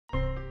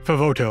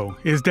Favoto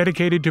is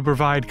dedicated to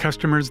provide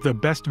customers the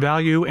best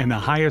value and the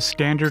highest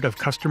standard of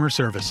customer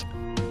service.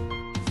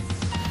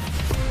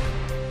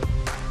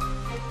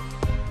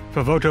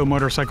 Favoto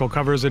motorcycle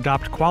covers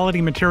adopt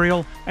quality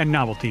material and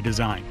novelty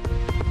design.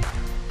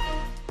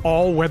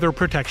 All-weather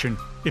protection.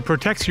 It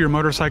protects your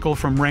motorcycle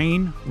from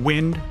rain,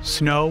 wind,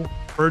 snow,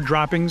 bird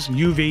droppings,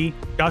 UV,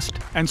 dust,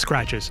 and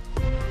scratches.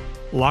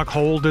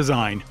 Lock-hole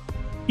design.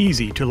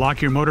 Easy to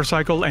lock your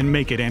motorcycle and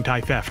make it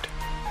anti-theft.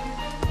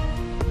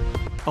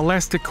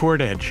 Elastic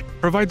cord edge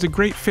provides a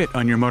great fit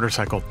on your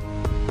motorcycle.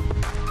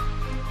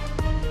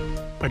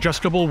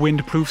 Adjustable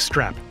windproof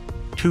strap.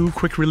 2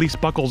 quick-release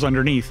buckles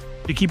underneath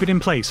to keep it in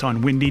place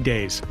on windy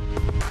days.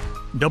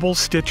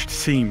 Double-stitched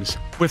seams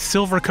with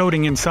silver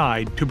coating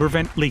inside to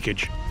prevent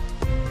leakage.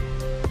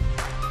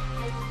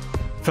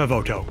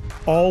 Favoto.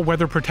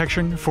 All-weather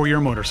protection for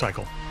your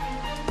motorcycle.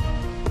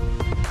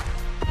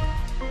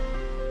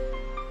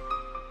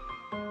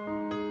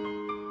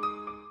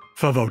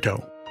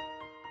 Favoto.